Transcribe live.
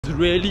is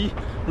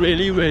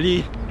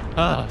really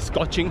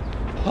scorching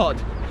hot.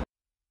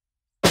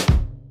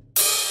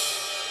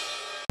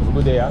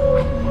 Good day,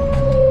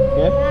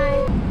 okay?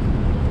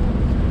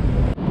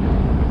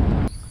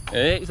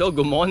 Hey, so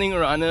good morning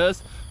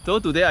runners. So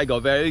today I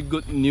got very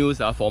good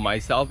news for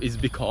myself. Is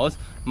because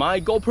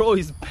my GoPro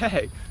is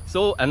back.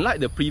 So unlike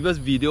the previous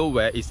video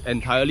where it's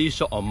entirely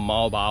shot on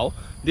mobile,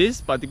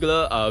 this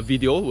particular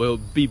video will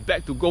be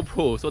back to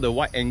GoPro. So the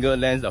wide angle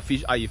lens, the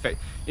fisheye effect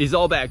is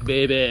all back,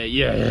 baby.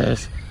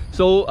 Yes.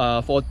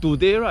 So for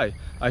today, right,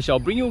 I shall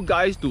bring you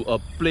guys to a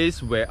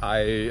place where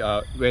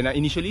when I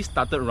initially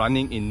started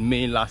running in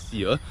May last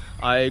year,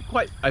 I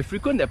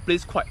frequent that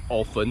place quite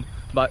often.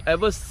 But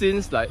ever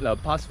since like the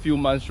past few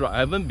months, right, I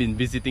haven't been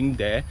visiting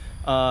there.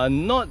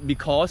 Not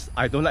because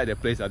I don't like the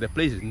place. The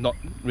place is not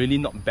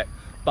bad.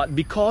 But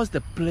because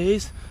the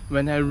place,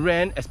 when I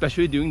ran,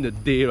 especially during the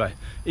day, right,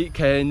 it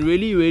can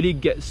really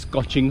get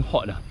scorching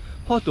hot.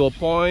 Hot to a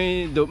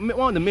point.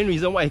 One of the main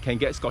reasons why it can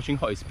get scorching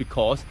hot is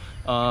because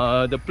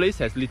the place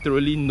has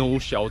literally no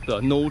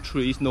shelter, no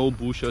trees, no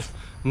bushes,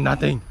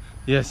 nothing.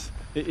 Yes,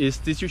 it is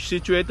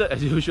situated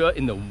as usual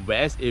in the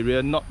west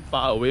area, not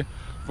far away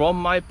from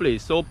my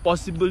place. So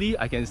possibly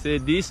I can say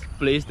this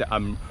place that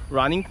I'm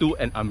running to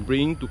and I'm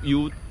bringing to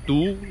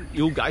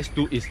you guys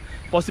to is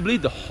possibly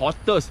the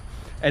hottest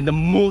and the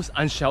most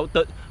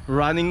unsheltered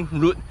running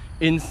route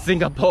in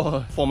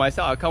Singapore. For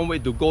myself, I can't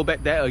wait to go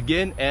back there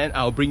again and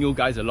I'll bring you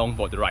guys along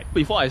for the ride.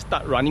 Before I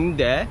start running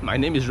there, my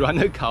name is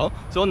Runner Carl.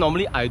 So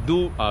normally I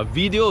do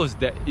videos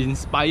that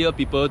inspire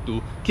people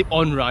to keep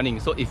on running.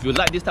 So if you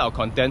like this type of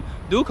content,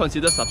 do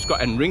consider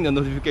subscribe and ring the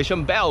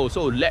notification bell.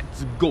 So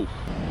let's go.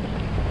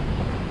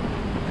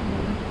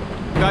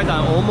 Guys,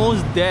 I'm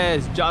almost there.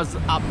 It's just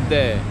up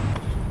there.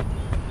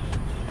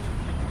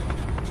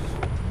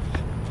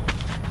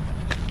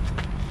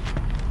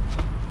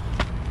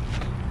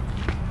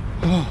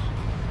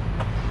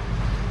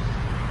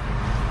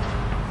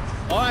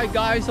 Alright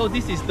guys, so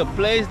this is the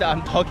place that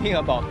I'm talking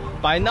about.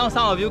 By now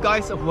some of you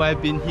guys who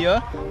have been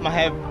here might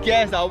have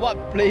guessed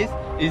what place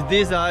is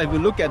this. If you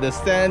look at the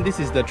sand, this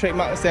is the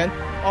trademark sand.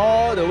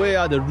 All the way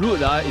the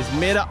route is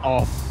made up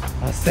of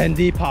a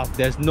sandy path.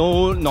 There's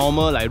no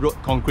normal like road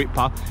concrete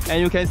path.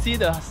 And you can see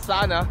the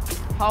sun,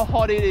 how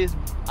hot it is.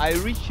 I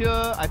reached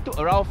here, I took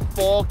around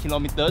 4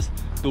 kilometers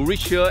to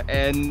reach here,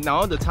 and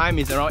now the time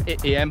is around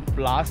 8 AM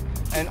plus.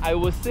 And I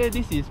would say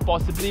this is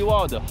possibly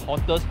one of the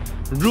hottest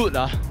route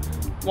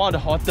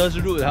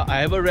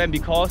I ever ran,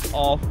 because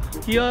of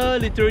here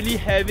literally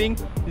having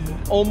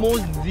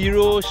almost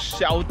zero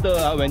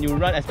shelter when you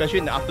run, especially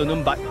in the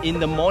afternoon. But in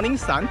the morning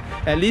sun,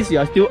 at least you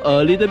are still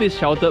a little bit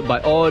sheltered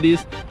by all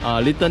these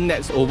little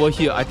nets over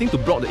here, I think, to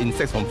block the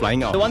insects from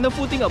flying out. The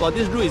wonderful thing about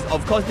this route is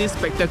of course this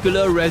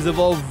spectacular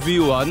reservoir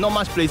view. Not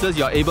much places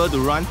you are able to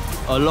run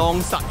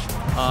along such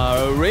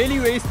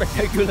really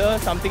spectacular,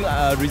 something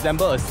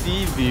resemble a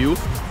sea view.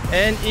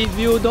 And if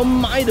you don't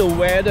mind the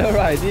weather,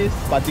 right, this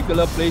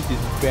particular place is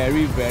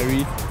very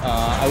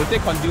I would say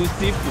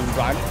conducive to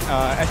run,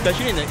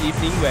 especially in the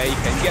evening where it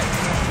can get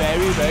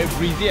very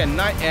breezy at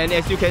night. And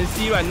as you can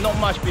see, right, not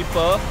much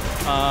people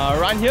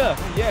run here.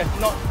 Yes,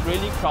 not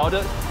really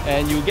crowded,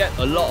 and you get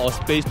a lot of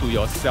space to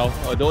yourself.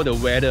 Although the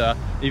weather,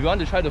 if you want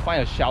to try to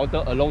find a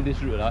shelter along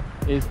this route,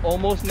 is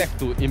almost next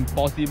to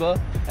impossible,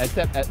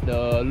 except at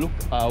the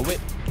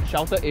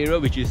shelter area,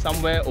 which is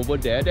somewhere over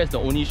there. That's the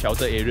only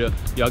shelter area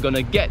you're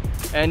gonna get.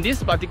 And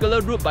this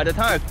particular route, by the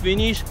time I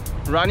finish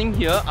running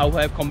here, I will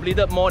have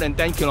completed more than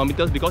 10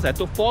 kilometers because I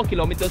took 4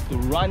 kilometers to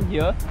run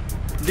here.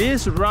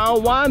 This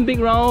round, one big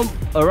round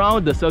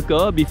around the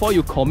circle. Before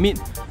you commit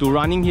to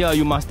running here,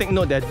 you must take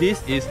note that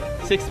this is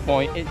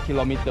 6.8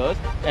 kilometers,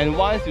 and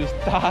once you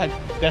start,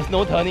 there's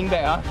no turning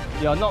back.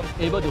 You're not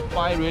able to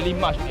find really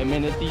much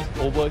amenities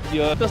over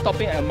here. After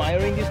stopping and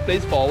admiring this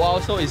place for a while,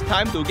 so it's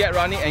time to get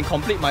running and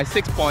complete my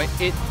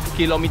 6.8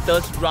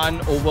 kilometers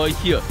run over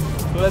here.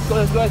 So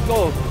let's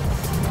go.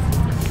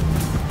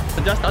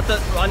 I just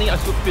started running, I'm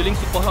feeling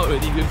super hot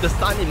already with the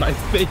sun in my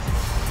face.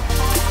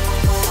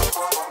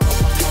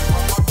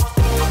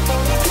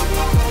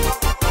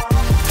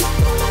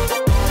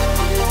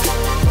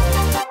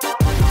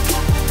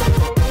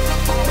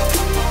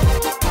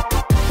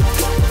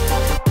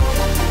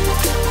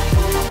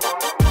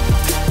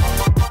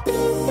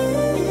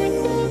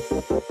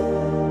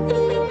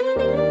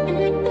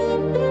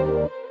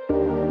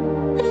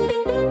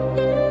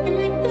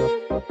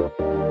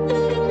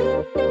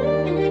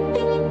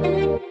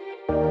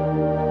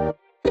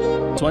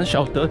 One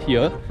shelter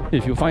here.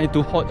 If you find it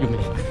too hot,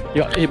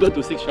 you are able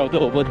to seek shelter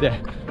over there.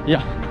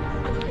 Yeah.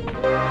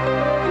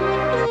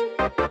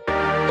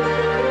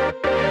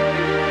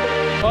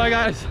 Alright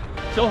guys,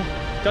 so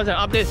just an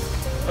update.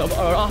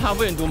 Around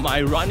halfway into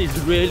my run is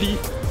really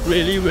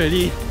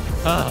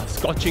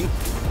scorching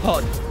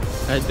hot.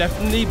 I'll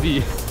definitely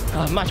be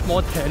much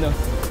more tanner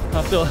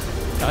after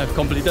I've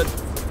completed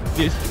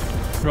this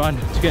run.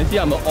 As you can see,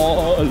 I'm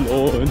all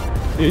alone.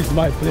 This is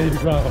my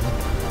playground.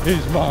 This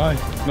is mine.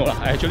 No,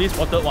 I actually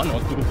spotted 1 or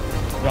 2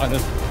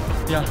 runners.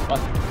 Yeah, but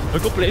a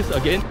good place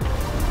again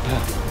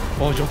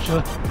for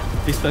social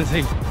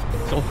distancing.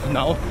 So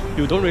now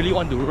you don't really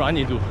want to run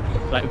into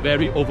like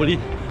very overly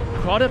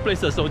crowded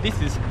places. So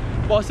this is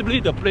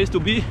possibly the place to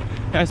be.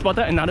 And I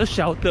spotted another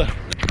shelter.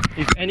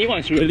 If anyone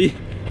is really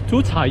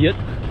too tired,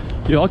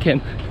 you all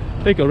can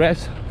take a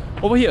rest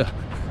over here.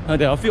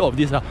 There are a few of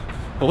these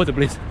over the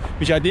place,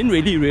 which I didn't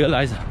really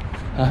realize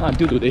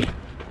until today.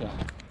 Yeah.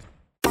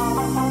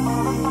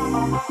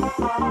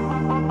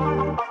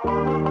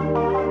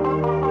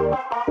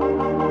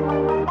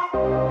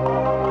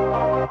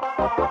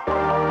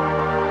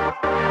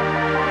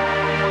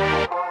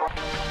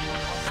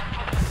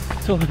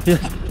 So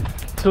yes,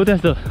 so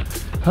that's the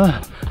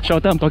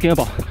shelter I'm talking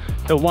about.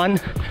 The one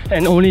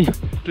and only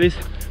place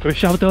with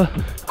shelter,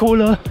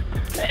 cooler,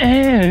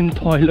 and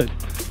toilet.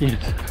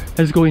 Yes,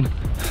 let's go in.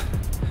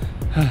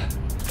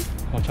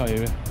 Watch out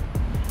area.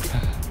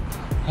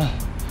 I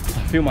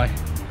feel my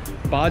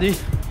body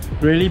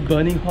really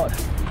burning hot.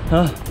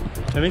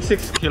 Having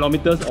 6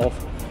 kilometers of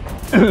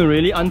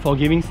really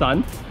unforgiving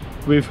sun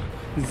with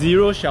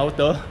zero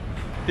shelter.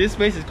 This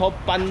place is called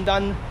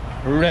Pandan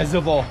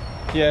Reservoir.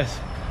 Yes,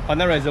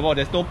 Pandan Reservoir.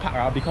 There's no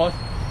park because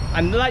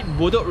unlike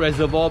Bedok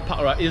Reservoir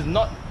Park, it's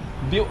not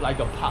built like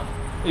a park.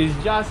 It's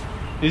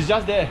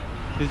just there.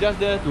 It's just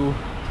there to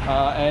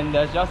and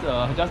there's just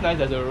nice.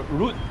 There's a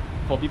route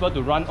for people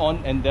to run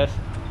on, and there's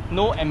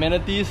no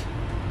amenities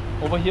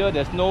over here.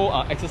 There's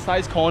no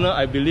exercise corner.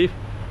 I believe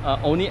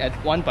only at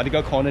one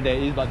particular corner there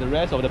is, but the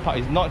rest of the park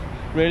is not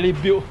really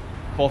built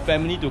for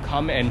family to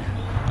come and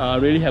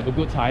really have a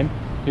good time.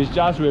 It's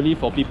just really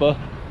for people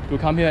to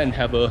come here and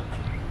have a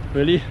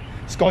really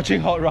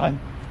scorching hot run.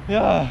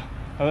 Yeah,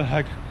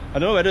 I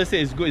don't know whether to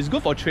say it's good. It's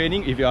good for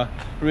training if you are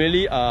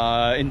really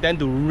intend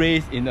to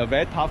race in a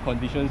very tough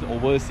conditions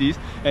overseas,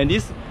 and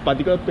this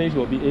particular place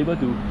will be able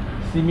to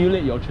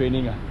simulate your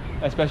training,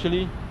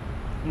 especially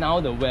now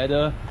the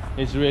weather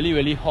is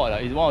really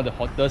hot. It's one of the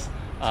hottest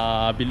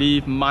I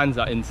believe months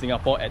in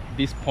Singapore at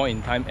this point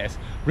in time, as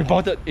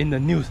reported in the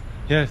news.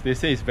 Yes, they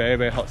say it's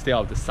very hot. Stay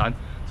out of the sun.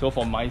 So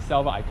for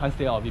myself, I can't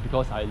stay out of it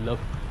because I love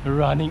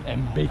running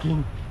and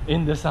baking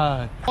in the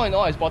sun. All in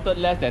all, I spotted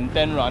less than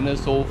 10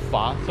 runners so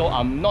far, so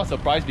I'm not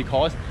surprised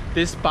because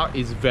this park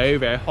is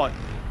very hot.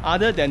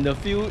 Other than the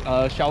few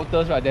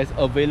shelters that's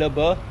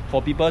available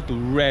for people to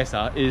rest,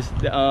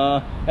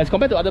 as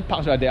compared to other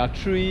parks, there are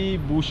tree,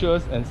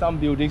 bushes and some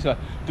buildings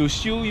to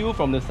shield you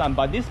from the sun.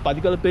 But this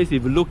particular place,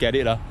 if you look at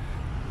it,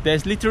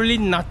 there's literally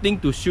nothing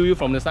to shield you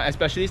from the sun,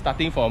 especially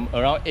starting from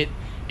around 8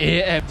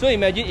 AM. So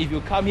imagine if you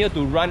come here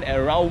to run at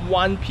around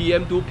 1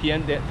 PM, 2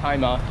 PM that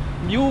time,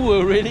 you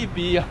will really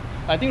be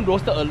I think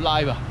roasted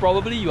alive.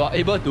 Probably you are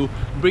able to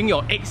bring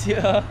your eggs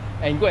here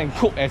and go and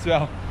cook as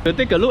well. We'll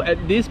take a look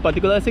at this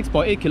particular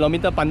 6.8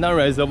 kilometer Pandan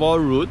Reservoir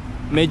route.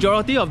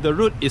 Majority of the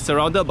route is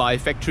surrounded by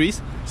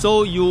factories,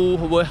 so you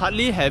will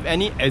hardly have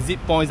any exit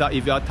points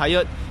if you are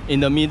tired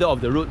in the middle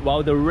of the route,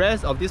 while the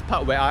rest of this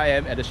part where I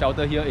am at the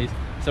shelter here is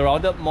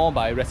surrounded more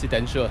by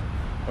residential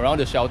around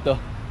the shelter.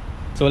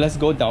 So let's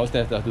go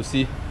downstairs to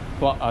see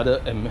what other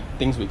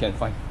things we can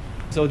find.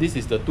 So this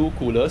is the two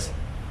coolers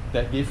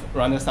that give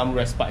runners some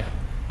respite.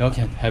 You all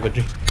can have a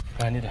drink.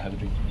 I need to have a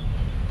drink.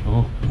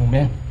 Oh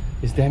man,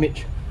 it's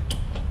damaged.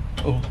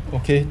 Oh,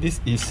 okay, this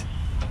is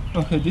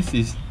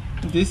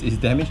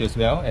damaged as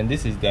well, and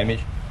this is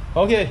damaged.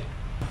 Okay,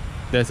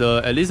 there's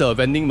at least a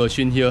vending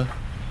machine here.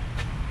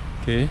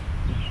 Okay,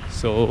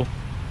 so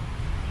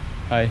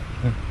hi.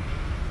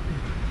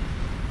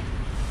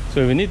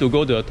 So if you need to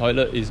go to the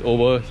toilet, is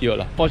over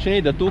here.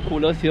 Fortunately, the two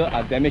coolers here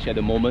are damaged at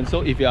the moment,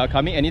 so if you are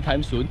coming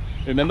anytime soon,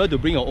 remember to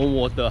bring your own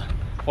water.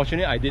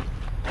 Fortunately, I did.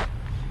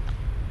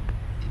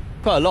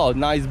 Quite a lot of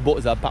nice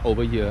boats are parked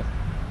over here.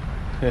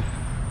 Okay.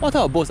 What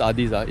type of boats are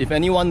these? If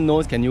anyone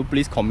knows, can you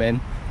please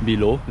comment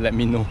below? Let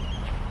me know.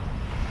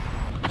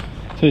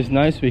 So it's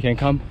nice, we can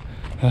come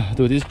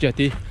to this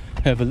jetty,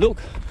 have a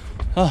look.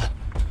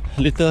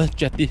 Little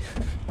jetty.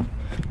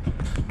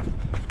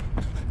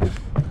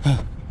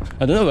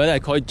 I don't know whether I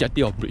call it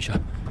jetty or bridge.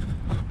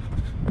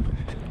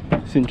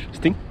 It's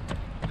interesting.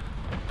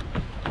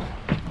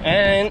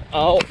 And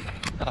out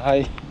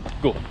I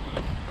go.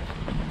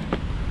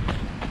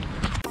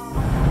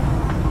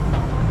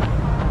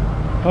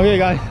 Okay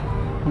guys,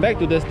 back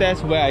to the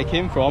stairs where I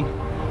came from.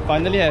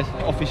 Finally has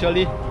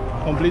officially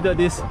completed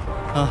this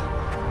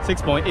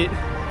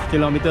 6.8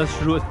 kilometers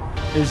route.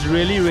 It's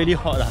really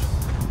hot.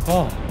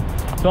 Oh,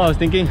 so I was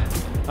thinking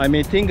I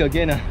may think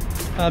again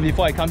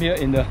before I come here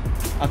in the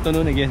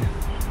afternoon again.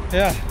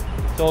 Yeah,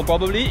 so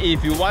probably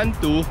if you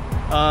want to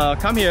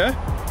come here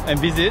and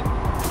visit,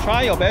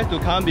 try your best to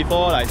come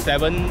before like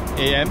 7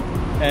 AM,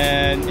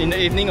 and in the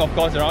evening of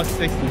course around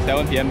 6 to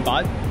 7 PM,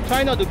 but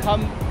try not to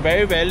come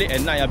very late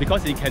at night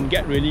because it can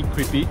get really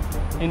creepy.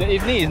 In the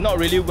evening it's not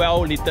really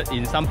well lit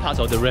in some parts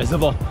of the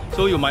reservoir,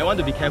 so you might want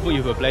to be careful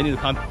if you're planning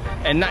to come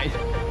at night.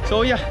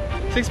 So yeah,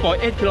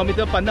 6.8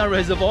 kilometer Pandan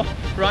Reservoir,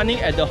 running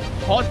at the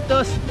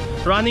hottest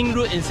running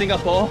route in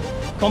Singapore,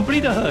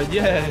 completed.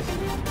 Yes.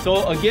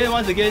 So again,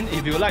 once again,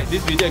 if you like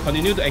this video and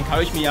continue to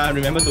encourage me,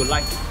 remember to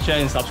like, share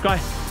and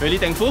subscribe. Really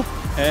thankful.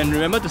 And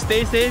remember to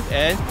stay safe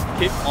and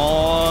keep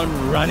on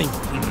running.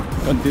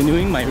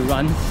 continuing my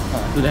run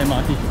to the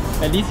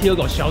MRT. At least here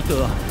got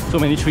shelter. So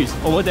many trees.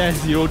 Over there,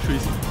 zero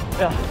trees.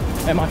 Yeah,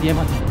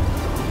 MRT.